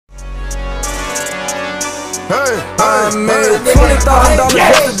I made $20,000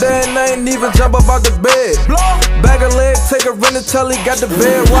 yesterday and I ain't even jump up out the bed. Bag a leg, take a rent until he got the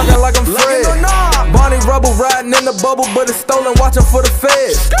bed, walking like I'm Fred. Bonnie Rubble riding in the bubble, but it's stolen, watching for the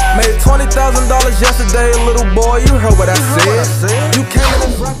feds. Made $20,000 yesterday, little boy, you heard what I said. You came in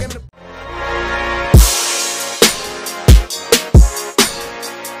and rockin' the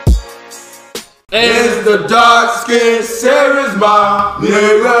It's the dark skin series, my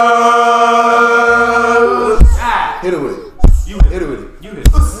nigga. Hit it with it. Hit it with it. You hit it.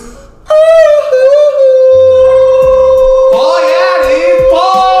 Oh yeah, dude.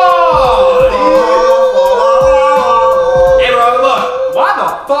 Fall. Hey bro, look. Why the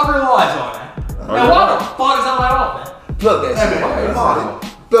fuck are the lights on, man? Man, why the fuck is that light off, man? Plug that shit in.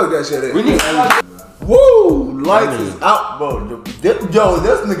 Plug that shit in. We need woo! Lights is out, bro. Yo,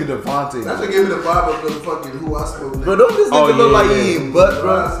 this nigga Devontae. That's what gave me the vibe of the fucking who I spoke. Bro, don't this nigga look like he eating butt,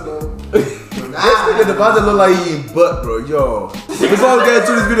 bro? This nigga Devontae look like he eating butt, bro. Yo. Before we get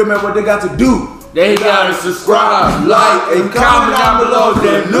into this video, man, what they got to do? They gotta subscribe, like, and comment down below if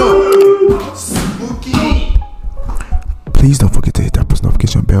they're new. Spooky. Please don't forget to hit that post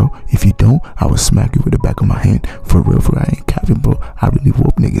notification bell. If you don't, I will smack you with the back of my hand. For real, I ain't capping, bro. I really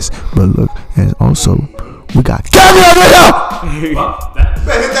whoop niggas. But look, and also, we got Cammy over here!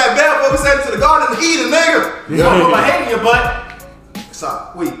 Man, hit that bell before we send it to the garden to eat a nigga. You don't put my head in your butt.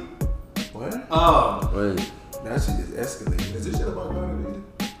 Stop. Wait. What? Wait. That shit just escalated. Is this shit about garden eating?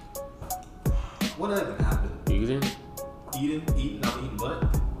 What even happened? Eating? Eating, I'm eating butt.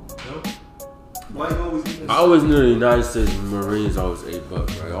 No? Why you always eating? I always knew the United States Marines always ate butt,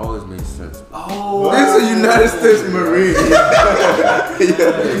 right? It always made sense. Oh. This is a United States Marine.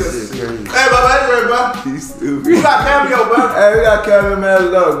 Hey, bro, anyway, bro. He's stupid. We got cameo, bro. Hey, we got Cameo,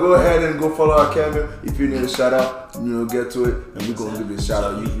 man. Go ahead and go follow our Cameo. If you need a shout out, get to it. And we're going to give you a shout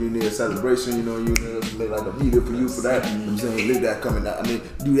out. If you need a celebration, you need us to make like a video for you for that. You know what I'm saying? Leave that coming out.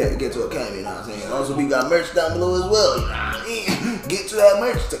 Do that to get to a Cameo, you know what I'm saying? Also, we got merch down below as well. You know what I mean? Get to that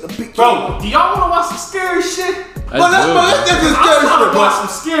merch. Take a picture. Bro, do y'all want to watch some scary shit? Let's get this scary shit, watch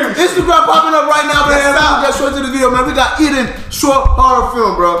some scary shit. Instagram popping up right now, man. Let's get straight to the video, man. We got Eden short horror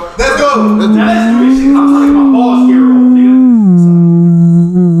film, bro. Let's go. Now that's scary shit. I'm talking about ball scary roll, nigga.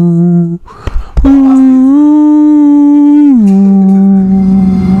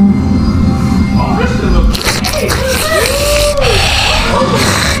 Oh, this shit look crazy.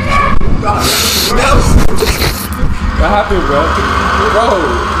 What happened, bro?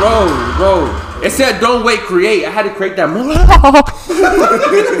 Bro. It said don't wait, create. I had to create that moment.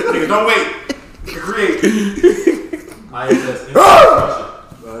 Nigga, don't wait. Create. My SS. Oh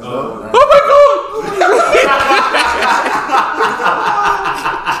my god!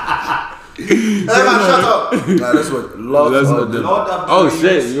 Hey, man, shut up. Nah, that's what Lord. Oh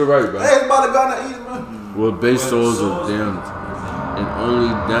shit, you're right, bro. Hey, it's about to go and eat, man. Well, base souls are damned, and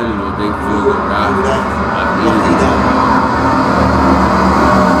only then will they feel the wrath of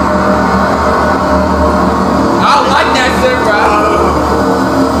I like that shit, bro.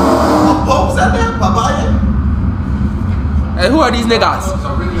 Pope's out there, papaya. Hey, who are these niggas?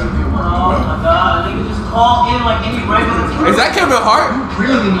 Oh my god, nigga just call in like any regular person. Is that Kevin Hart? You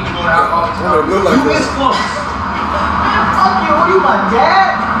really need to go out. Look like You this. is close. Man, fuck you, what are you, my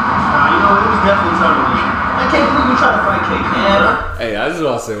dad? Nah, you know, it was definitely something. I can't believe you trying to fight K, man. Hey, I just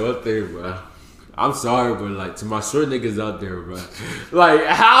want to say one thing, bro. I'm sorry, but like to my short niggas out there, bro. Like,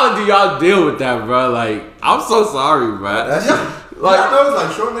 how do y'all deal with that, bro? Like, I'm so sorry, bro. Like, I know it's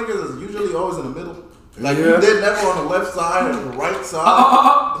like short niggas is usually always in the middle. Like, they're never on the left side or the right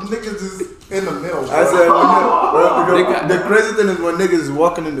side. Niggas is in the middle, bro. I said, the crazy thing is when niggas is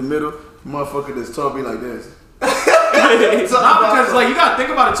walking in the middle, motherfucker that's tall be like this. Not because like you gotta think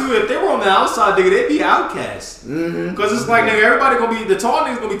about it too. If they were on the outside, nigga, they'd be outcasts. Because it's like nigga, everybody gonna be the tall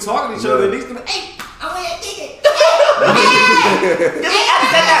niggas gonna be talking to each other. And niggas gonna be, hey, I'm gonna dig it.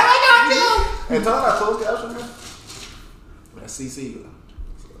 And tell that closed caption, man. That's CC.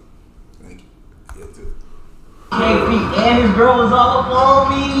 Thank you. Yeah, too. KP and his girl was all up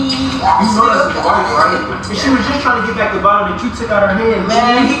on me. You know that's right, right? And she was just trying to get back the bottle that you took out her hand.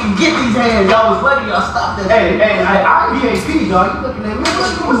 Man, he can get these hands. Y'all was letting y'all stop that. Hey, I KP, dog. You looking at me?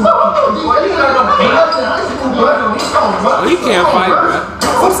 What's up? Boy, you got no pain up in high school, bro. He can't fight, bro.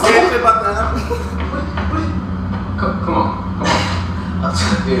 I'm scared about that. Come on. Let's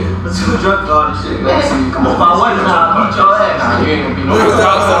do a drug guard and shit. Come on, if I wasn't, I'll beat your ass. Nah, you ain't gonna be no.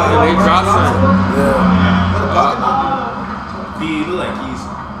 They dropped something. He look like he's.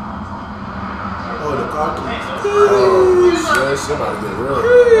 Oh, the car keys. Yeah, shit about to get real.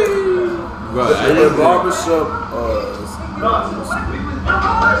 Bro, In the barbershop,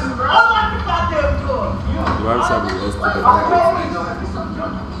 Barbershop is old school, but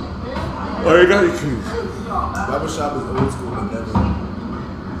oh, you got it. Barbershop is old school, but never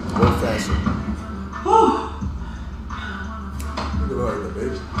old fashioned. Look at her,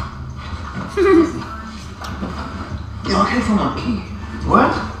 baby. Yo, I can't find my key.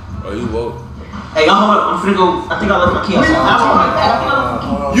 What? Oh, you woke. Hey, y'all hold up. I'm finna go. I think I left my key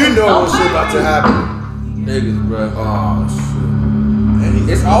outside. You know what's about to happen. Niggas, bro. Oh shit. And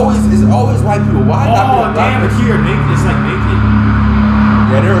It's always white people. Why not be a black damn, it's person? here, naked. It's like naked.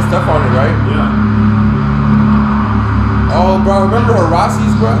 Yeah, there was stuff on it, right? Yeah. Oh, bro, remember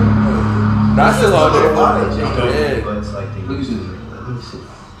Harasi's, bro? That's still on there. Yeah. But it's like, look at this.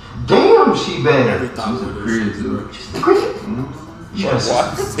 Damn, she bad. Every time She's a with her, pretty she's dude. She's the cricket. Yes. Why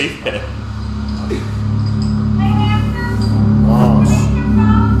did you say that?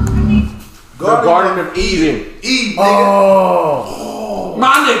 The Garden of Eden. Eve, nigga. oh,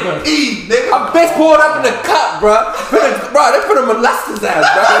 My nigga. Eve, nigga. A bitch pulled up in the cup, bro. Bro, they put him molest his ass,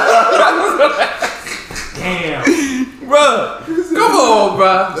 Damn. bro. Come on,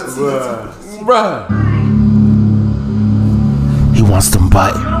 bro. Bro. He wants them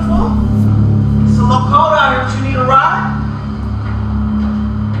butt. It's a little cold out here, but you need a ride?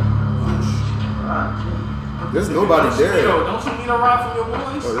 there's nobody there. Yo, don't you need a ride from your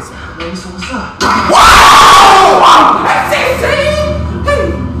boys? Oh, this Hey, so what's up?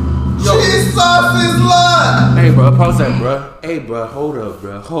 Jesus is Lord. Hey, bro, pause that, bro. Hey, bro, hold up,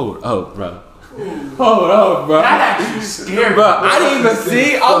 bro. Hold up, bro. Hold up, bro. That actually scared Bro, me. I didn't even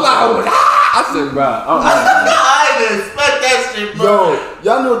see. I'm like, I said, bro. I didn't expect that shit, bro. Yo,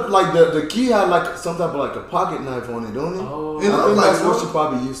 y'all know like the key had like some type of like a pocket knife on it, don't it? Oh. I think that's what she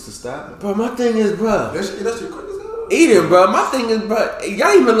probably used to stab me. Bro, my thing is, bro. That shit quick as hell. Eating, bro. My thing is, bro.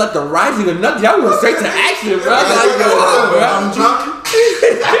 Y'all even let the rising or nothing. Y'all went straight to action, bro. Like, I'm drunk.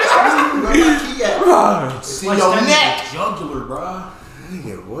 bro. See your neck. Jugular, bro.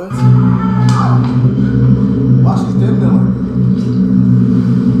 Nigga, what? Why she's dead now?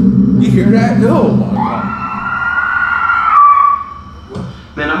 You hear that? No, my God.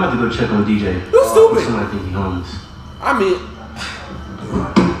 Man, I'm about to go check on DJ. You stupid. Somebody think he homeless. I mean,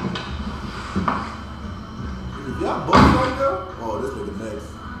 If y'all both right there, oh, this nigga next.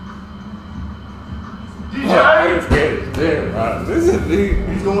 I ain't scared. Damn, bro. This is big.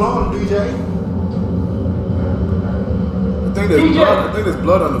 What's going on, DJ? I think there's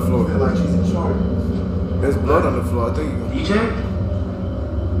blood on the floor. Feel like she's in charge. There's blood on the floor. I think. DJ? Yeah.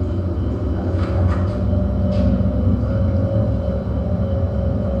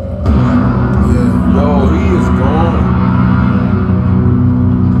 Yo, he is gone.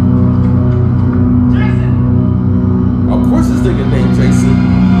 Of course, this nigga named Jason.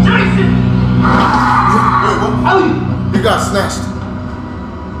 Elliot! He got snatched.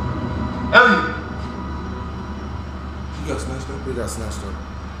 Elliot! He got snatched up. He got snatched up.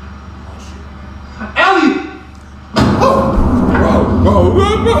 Elliot!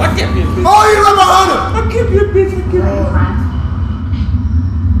 Bro, I can't be a bitch. Oh, he right behind him. I can't be a bitch. I can't be a bitch.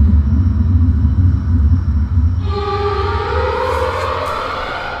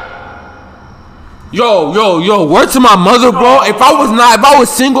 Yo, word to my mother, bro. If I was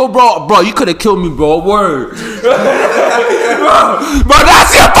single, bro, you could have killed me, bro. Word. bro,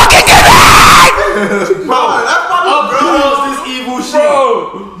 that's your fucking gimmick! Bro, that's probably the girl. This evil shit.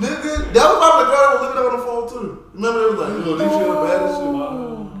 Bro. Nigga, that was probably the girl that was living on the phone too. Remember they was like, yo, this shit is bad as shit.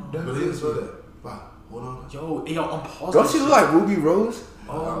 But he didn't say that. Wow, hold on. Yo, I'm pausing. Don't she look like Ruby Rose?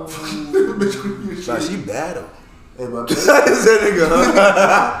 Bitch, creepy as Nah, shit. she bad though. Hey, my That is that nigga,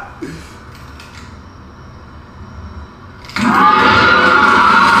 huh?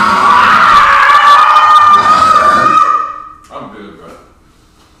 I'm good, bro.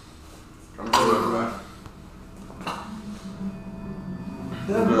 I'm good, bro.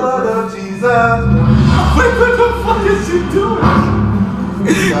 The blood of Jesus. What the fuck is she doing?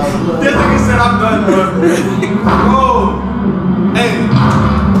 This nigga said I'm done, bro. Bro. Hey.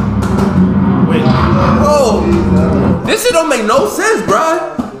 Wait. Bro, this shit don't make no sense,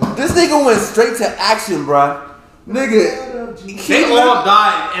 bro. This nigga went straight to action, bro. Nigga, They all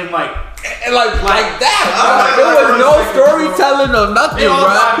died in like like that, bro. There was no storytelling or nothing, they all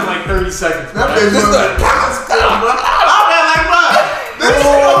bro. died in like 30 seconds. Bro. That bitch Just was a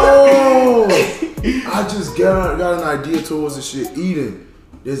I just got an idea towards the shit. Eden.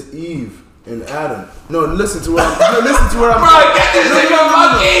 There's Eve and Adam. No, listen to what I'm. Listen to what I'm. Bro, get this nigga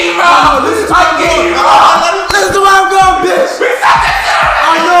fucking, bro. Listen to where I'm going, bitch.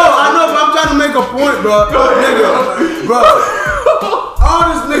 I know, but I'm trying to make a point, bro. Nigga, bro. All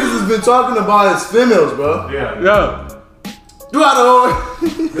these niggas has been talking about is females, bro. Yeah. Yeah. Throughout the whole.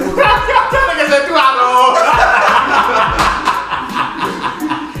 That nigga said throughout the whole.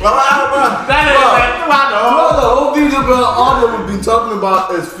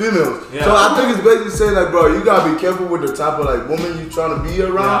 it's females. Yeah. So I think it's basically saying like, bro, you gotta be careful with the type of like woman you trying to be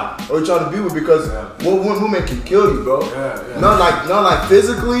around or you trying to be with because one woman can kill you, bro. Not like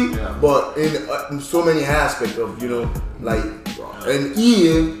physically, but in so many aspects of like. And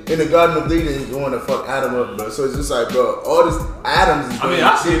Ian in the Garden of Eden is going to fuck Adam up, bro. So it's just like, bro, all this Adams is. I mean,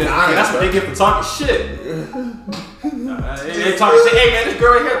 I see that. That's what they get for talking shit. They talking shit. Hey man, this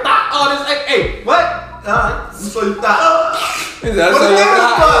girl right here thought all this. Hey, what? So you thought? That's what you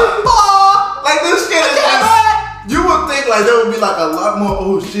thought. Like this shit is just. You would think like there would be like a lot more.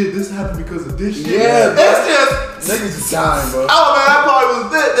 Oh shit, this happened because of this shit. Yeah, it's just niggas is dying, bro. Oh man, that probably was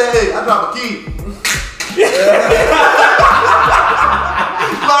that day. I dropped a key.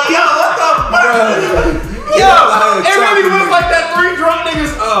 Like, yo, what the fuck? Yo, it really was like that 3 drunk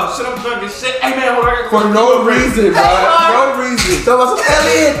niggas. Oh, shit, I'm drunk as shit. Hey, man, what For no reason, bro. No reason. So what's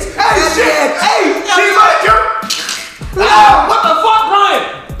Elliot? Hey, shit. Hey, she's like, what the fuck, Brian?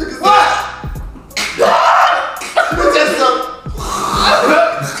 What?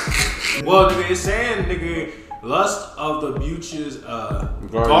 Well, nigga, it's saying, nigga, lust of the Butch's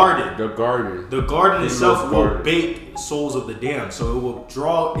garden. The garden itself will bait souls of the damned. So it will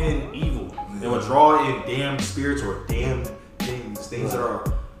draw in evil. It will draw in damned spirits or damned things that are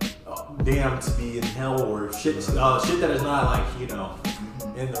damned to be in hell or shit that is not like,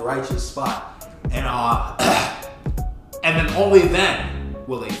 in the righteous spot. And then only then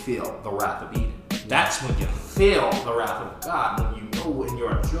will they feel the wrath of Eden. That's when you feel the wrath of God, when you know when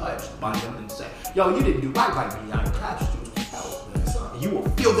you're judged by him and say, yo, you didn't do right by me, I attached you to hell. You will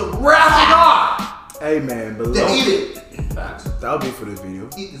feel the wrath of God. Hey man, but Then eat it. Facts. that'll be for this video.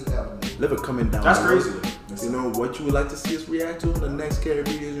 Eat this apple. Leave a comment down That's below. crazy. You know what you would like to see us react to in the next Carrie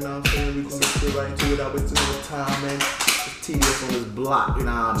videos, you know what I'm saying? We can get straight right into it, without wasting no time, man. It's tedious on this block, you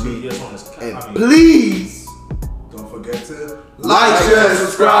know what I mean? And please Don't forget to like, share, and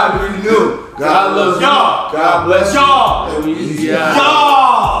subscribe if you're new. God loves y'all. God bless y'all. Yeah.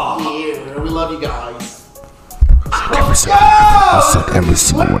 Y'all. Yeah, we love you guys. I suck every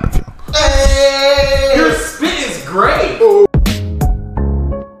single one of you. Hey! Your spit is great.